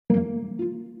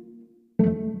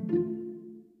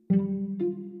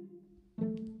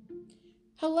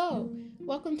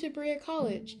Welcome to Berea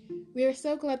College. We are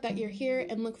so glad that you're here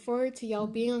and look forward to y'all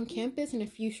being on campus in a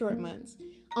few short months.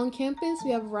 On campus,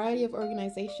 we have a variety of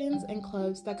organizations and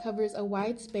clubs that covers a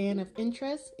wide span of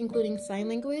interests, including sign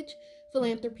language,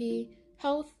 philanthropy,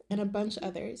 health, and a bunch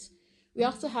others. We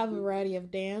also have a variety of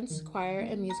dance, choir,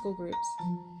 and musical groups.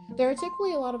 There are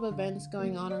typically a lot of events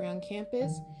going on around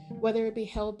campus, whether it be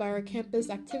held by our campus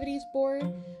activities board,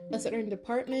 a certain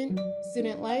department,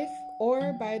 student life,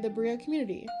 or by the Berea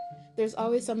community. There's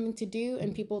always something to do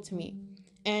and people to meet.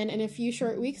 And in a few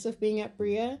short weeks of being at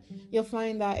Berea, you'll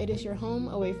find that it is your home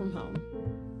away from home.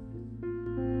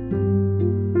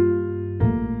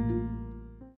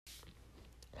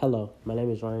 Hello, my name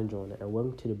is Ryan Joyner, and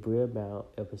welcome to the Berea Bound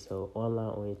episode Online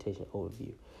Orientation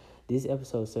Overview. This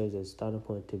episode serves as a starting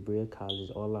point to Berea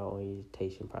College's online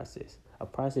orientation process, a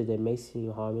process that may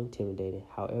seem hard and intimidating.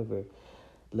 However,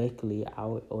 luckily,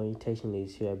 our orientation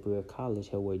leaders here at Berea College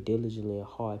have worked diligently and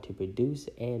hard to produce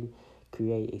and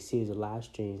create a series of live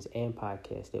streams and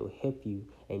podcasts that will help you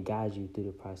and guide you through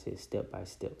the process step by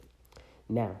step.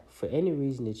 Now, for any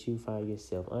reason that you find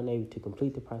yourself unable to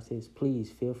complete the process, please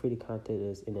feel free to contact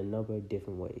us in a number of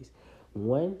different ways.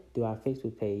 One, through our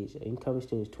Facebook page, Incoming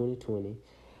Students 2020,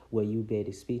 where you'll be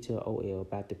able to speak to an OL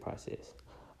about the process.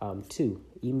 Two,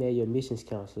 email your admissions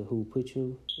counselor who will put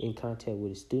you in contact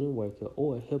with a student worker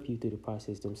or help you through the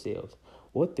process themselves.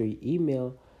 Or three,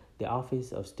 email the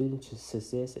Office of Student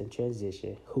Success and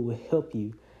Transition who will help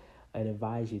you and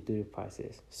advise you through the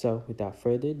process. So, without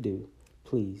further ado,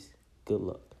 please, good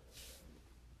luck.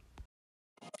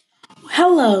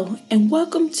 Hello, and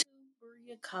welcome to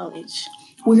Berea College.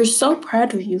 We are so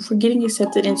proud of you for getting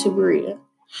accepted into Berea.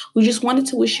 We just wanted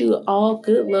to wish you all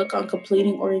good luck on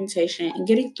completing orientation and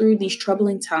getting through these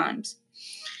troubling times.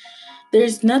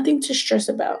 There's nothing to stress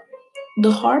about.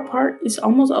 The hard part is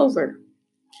almost over.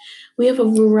 We have a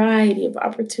variety of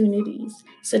opportunities,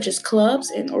 such as clubs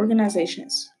and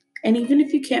organizations. And even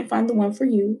if you can't find the one for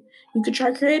you, you could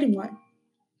try creating one.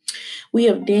 We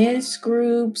have dance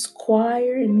groups,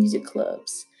 choir, and music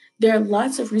clubs. There are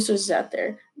lots of resources out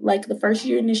there, like the first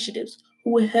year initiatives,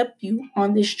 who will help you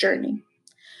on this journey.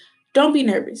 Don't be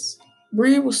nervous.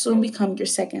 Berea will soon become your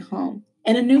second home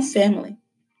and a new family.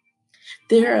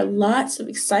 There are lots of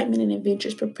excitement and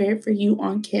adventures prepared for you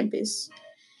on campus.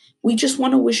 We just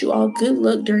want to wish you all good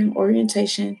luck during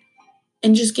orientation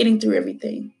and just getting through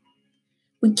everything.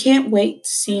 We can't wait to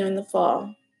see you in the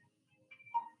fall.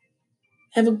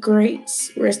 Have a great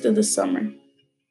rest of the summer.